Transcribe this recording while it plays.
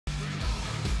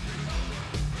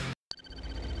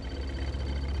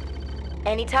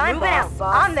Anytime, Moving boss. out,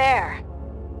 boss. I'm there.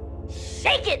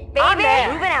 Shake it, baby! I'm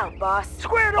there. Moving out, boss.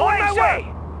 Squared away, On my sir!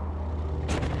 way!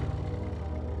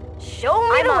 Show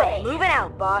me I'm the on way. it. Moving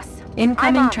out, boss.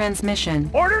 Incoming I'm on. transmission.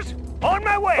 Orders? On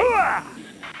my way!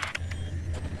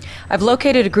 I've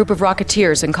located a group of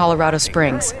Rocketeers in Colorado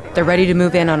Springs. They're ready to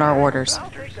move in on our orders.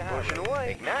 Pushing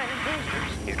away. Igniting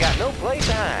boosters. He's got no place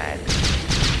to hide.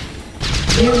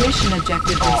 New mission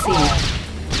objective received.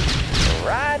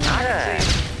 Riding high.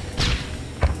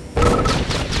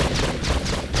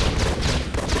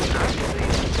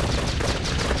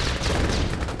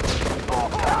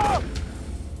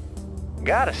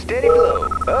 Got a steady flow.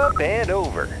 Up and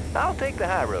over. I'll take the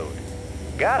high road.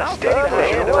 Got a steady flow.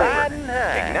 And riding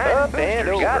high. Igniting up boosters. And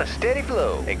over. Got a steady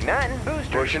flow. Igniting boosters.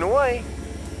 Pushing away.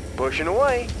 Pushing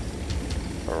away.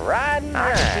 Riding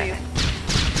high.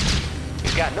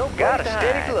 He's got no place to hide. Got a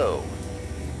steady flow.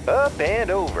 Up and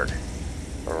over.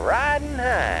 Riding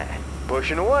high.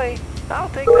 Pushing away. I'll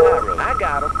take the high road. I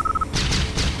got him.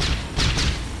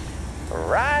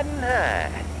 Riding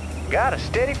high. Got a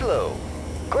steady flow.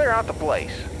 Clear out the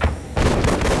place.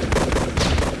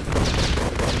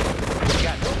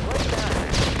 Got no place to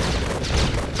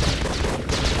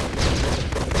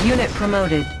hide. Unit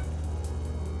promoted.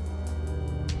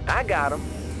 I got him.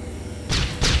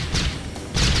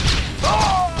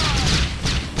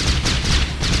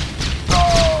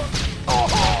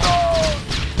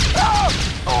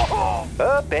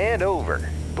 Up and over.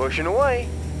 Pushing away.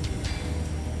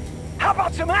 How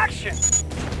about some action?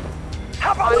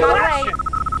 How about On some my action? way.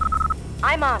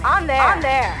 I'm on it. I'm there. I'm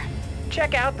there.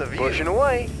 Check out the view. Pushing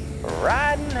away.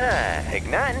 Riding high.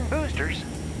 Igniting boosters.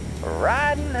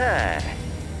 Riding high.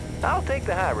 I'll take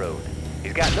the high road.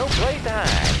 He's got no place to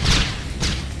hide.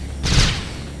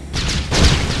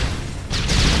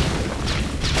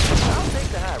 I'll take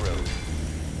the high road.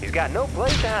 He's got no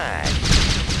place to hide.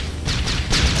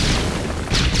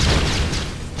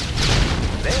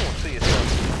 They won't see us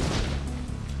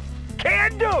coming.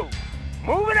 Can do!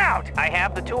 Moving out! I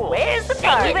have the tools. Where's the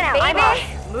party, Moving out. baby? I'm on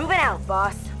it. Moving out,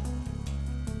 boss.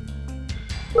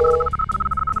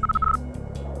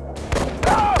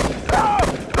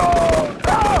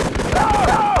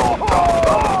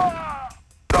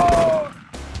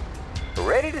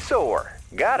 Ready to soar.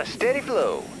 Got a steady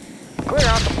flow. Clear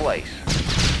out the place.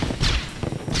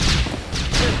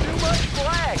 There's too much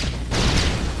flag.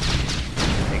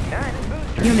 Igniting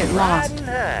boosters. Unit lost. Riding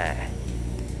high.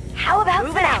 How about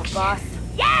Moving some out, action? boss.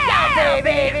 Yeah,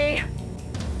 baby.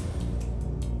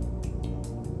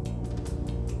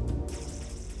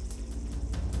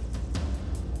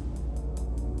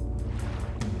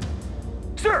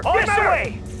 Sir, on my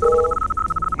way!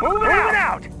 Moving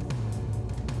out!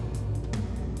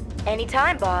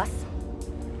 Anytime, boss.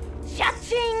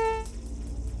 Cha-ching!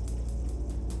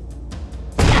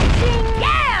 Cha-ching!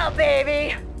 Yeah,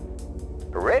 baby.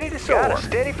 Ready to soar. Got a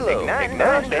steady flow. Igniting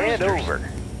up and over.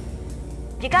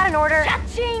 You got an order?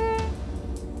 Cha-ching!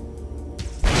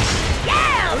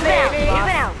 Yeah, baby.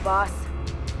 Moving out, boss.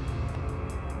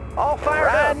 All fired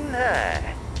up. Riding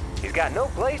high. He's got no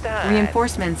place to hide.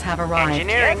 Reinforcements have arrived.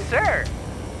 Engineering. Yes, sir.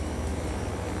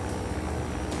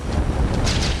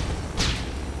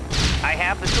 I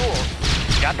have the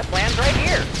tools. Got the plans right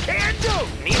here. Can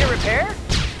do! Need a repair?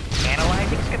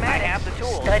 Analyzing schematics. I have the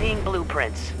tools. Studying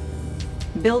blueprints.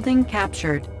 Building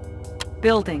captured.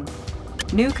 Building.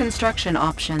 New construction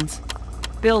options.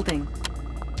 Building.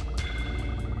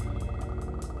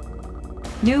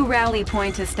 New rally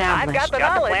point established. I've got the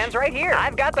knowledge. The plans right here.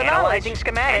 I've got the Analyzing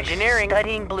schematics. Engineering.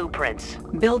 Studying blueprints.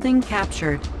 Building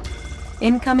captured.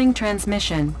 Incoming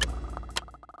transmission.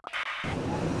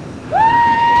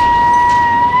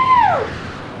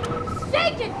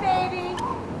 Shake it, baby.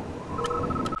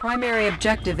 Primary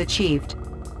objective achieved.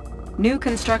 New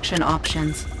construction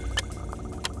options.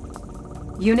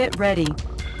 Unit ready.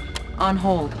 On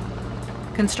hold.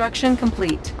 Construction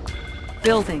complete.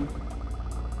 Building.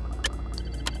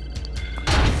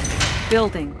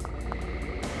 Building.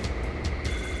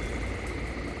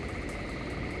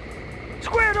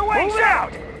 Squared away, Move sir!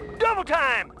 out! Double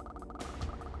time!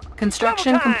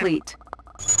 Construction Double time. complete.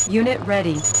 Unit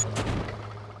ready.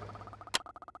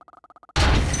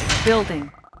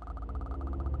 Building.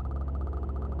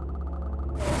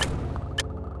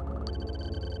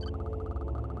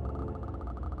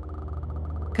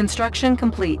 Construction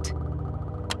complete.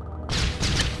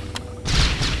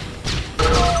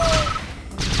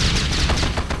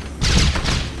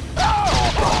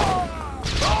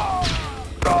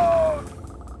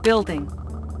 Building.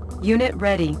 Unit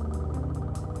ready.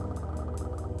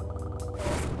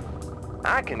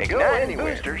 I can go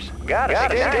anywhere. Boosters. Got a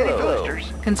steady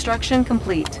boosters. Construction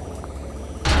complete.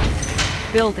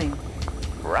 Building.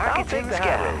 Rockets in the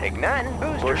sky. Igniting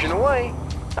boosters. Pushing away.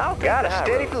 Got a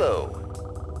steady flow.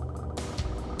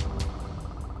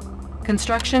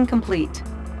 Construction complete.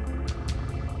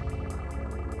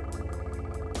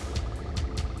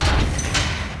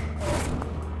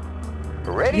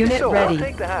 Ready Unit to soar. ready.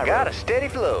 Take the high Got a steady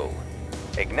flow.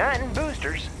 Igniting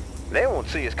boosters. They won't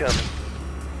see us coming.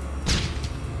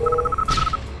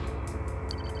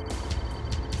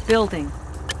 Building.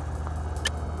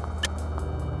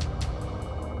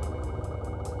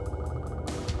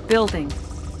 Building.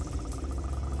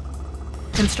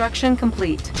 Construction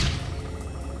complete.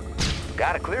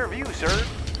 Got a clear view, sir.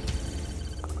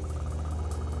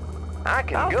 I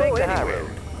can go anywhere.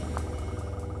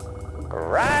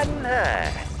 Riding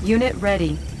high. Unit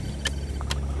ready.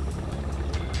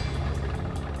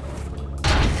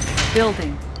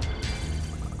 Building.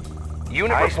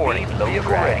 Unit reporting.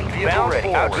 Vehicle ready. Vehicle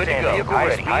ready. Outstanding. Vehicle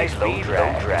ready. High speed,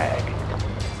 low drag.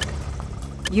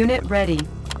 Unit ready.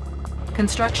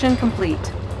 Construction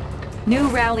complete. New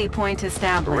rally point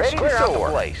established. Ready to soar.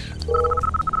 Place.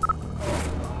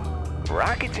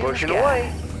 Rockets pushing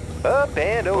away. Up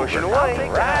and over. Pushing away.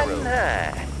 Riding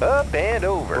high. Up and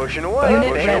over. Pushing away. Unit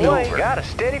pushing ready. away. Got a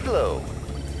steady flow.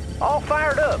 All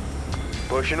fired up.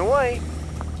 Pushing away.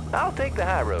 I'll take the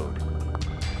high road.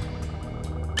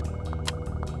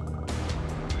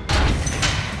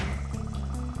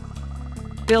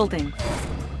 Building.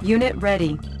 Unit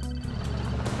ready.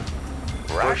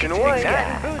 Pushing away.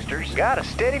 Igniting boosters. Got a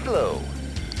steady flow.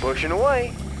 Pushing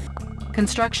away.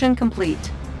 Construction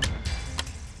complete.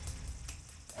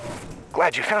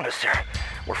 Glad you found us, sir.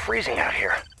 We're freezing out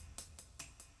here.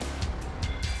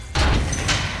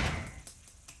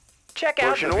 Check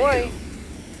out pushing away.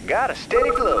 Got a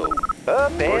steady flow.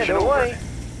 Up and pushing away.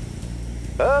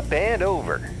 Up and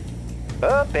over.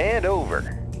 Up and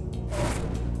over.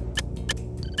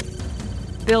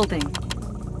 Building.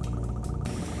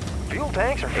 Fuel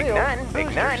tanks are filled.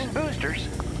 Igniting boosters.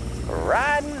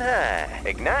 Riding high.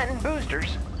 Igniting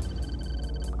boosters.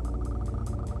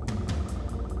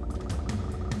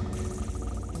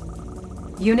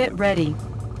 Unit ready.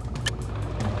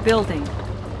 Building.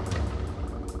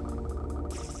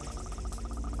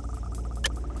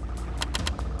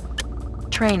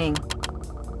 Training.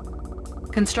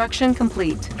 Construction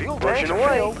complete. Fuel tanks are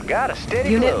filled. Got a steady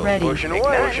Unit flow. ready. Pushing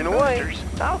away. Pushing away.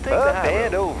 I'll take the high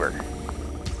and over.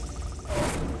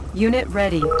 Unit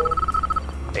ready.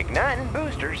 Igniting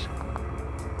boosters.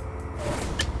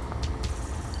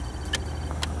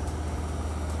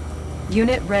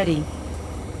 Unit ready.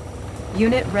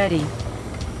 Unit ready.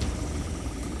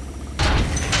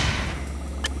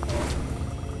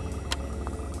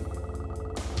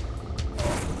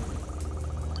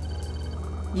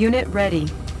 Unit ready.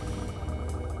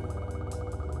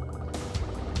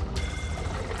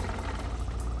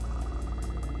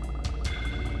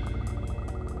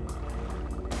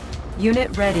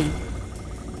 Unit ready.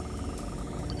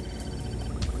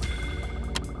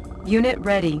 Unit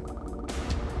ready.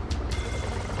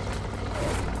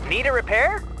 Need a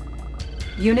repair?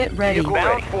 Unit ready. Vehicle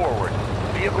bound forward.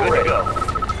 Vehicle ready. Go.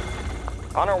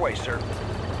 On our way, sir.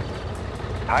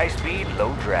 High speed,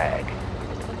 low drag.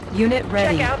 Unit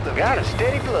ready. Check out the got a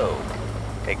steady flow.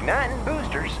 Igniting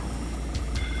boosters.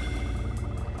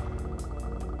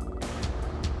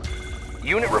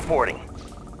 Unit reporting.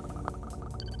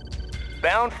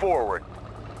 Bound forward.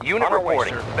 Unit on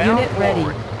reporting. Way, bound Unit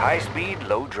forward. ready. High speed,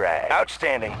 low drag.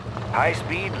 Outstanding. High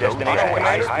speed, low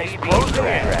drag. High speed, low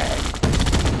drag.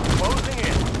 Closing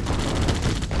in.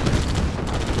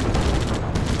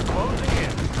 Closing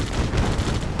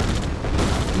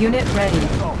in. Unit ready.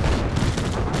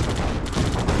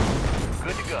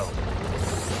 Good to go.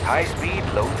 High speed,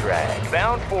 low drag.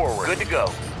 Bound forward. Good to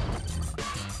go.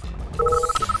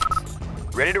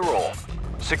 Ready to roll.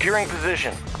 Securing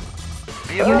position.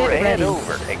 Vehicle Unit ready. ready.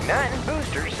 Over. Igniting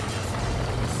boosters.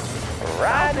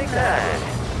 Riding high.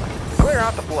 Clear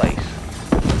out the place.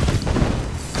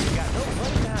 Got no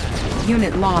time.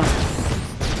 Unit lost.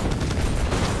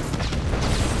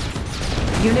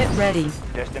 Unit ready.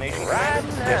 Destination Riding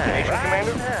commander. high. Destination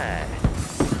Riding commander. high.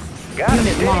 Got Unit a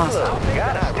steady lost. flow.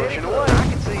 Got a steady flow. I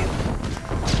can see it.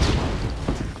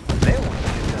 They won't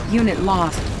see it coming. Unit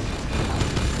lost.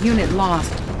 Unit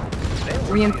lost. They won't see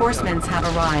it Reinforcements have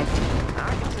arrived. coming. I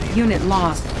can see it. Unit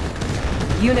lost.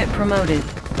 Unit promoted.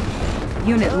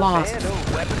 Unit Up lost. and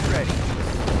over. Weapon ready.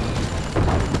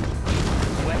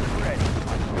 Weapon ready.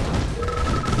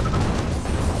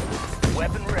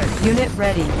 Weapon ready. Unit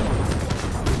ready.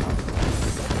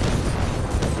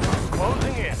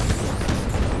 Closing in.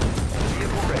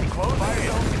 Vehicle ready. Close fire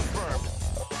zone confirmed.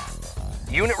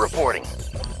 Unit reporting.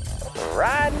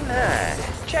 riding high.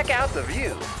 Check out the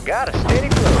view. Got a steady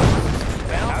flow.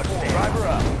 Outstanding. Driver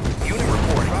up. Unit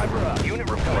reporting. Driver up. Unit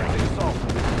reporting. Commencing assault.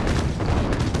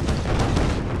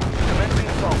 Commencing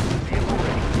assault. Vehicle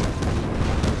ready.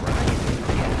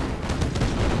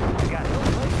 I got no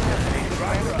place. Destination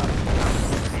driver up.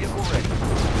 Vehicle ready.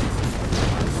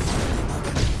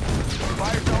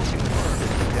 Fire zone confirmed.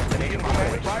 Destination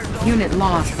commander. Fire zone. Unit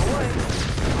lost.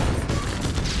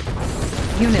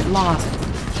 Unit lost.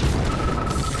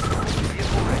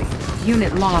 Vehicle ready.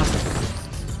 Unit lost.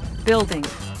 Building.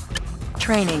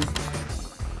 Training.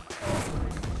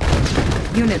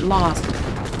 Unit lost.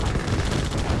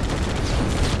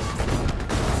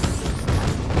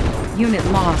 Unit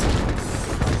lost.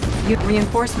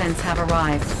 Reinforcements have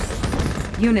arrived.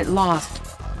 Unit lost.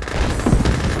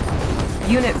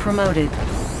 Unit promoted.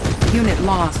 Unit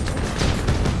lost.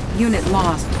 Unit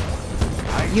lost.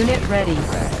 Unit ready.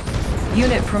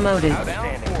 Unit promoted.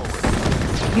 Outstanding.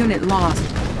 Forward. Unit lost.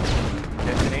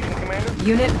 Destination commander.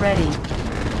 Unit ready.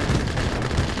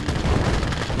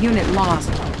 Unit lost.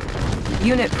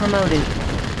 Unit promoted.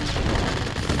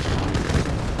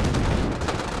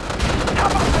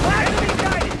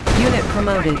 Unit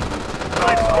promoted.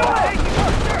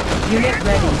 Unit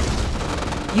ready.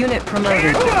 Unit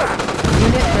promoted.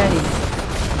 Unit ready.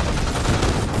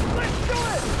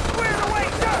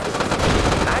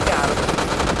 I got him.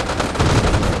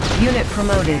 Unit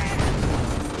promoted.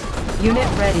 Unit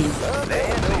ready.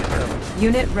 Band over.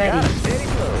 Unit Got ready. a steady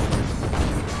flow.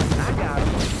 I got him.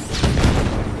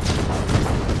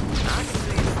 I can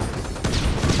see him.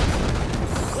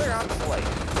 Clear out the place.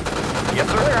 Yes,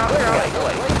 sir. Clear out the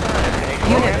place.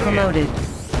 Unit promoted.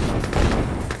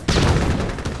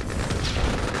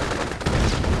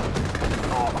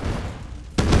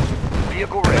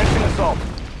 Vehicle ready. Commencing assault.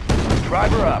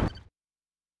 Driver up.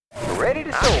 Ready to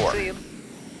I soar. see him.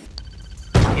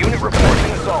 Unit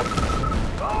reporting assault.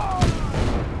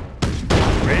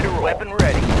 Ready to roll. Weapon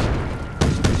ready.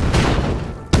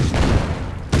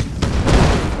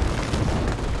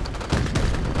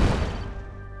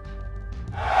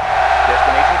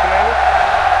 Destination commander.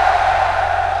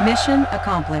 Mission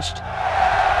accomplished.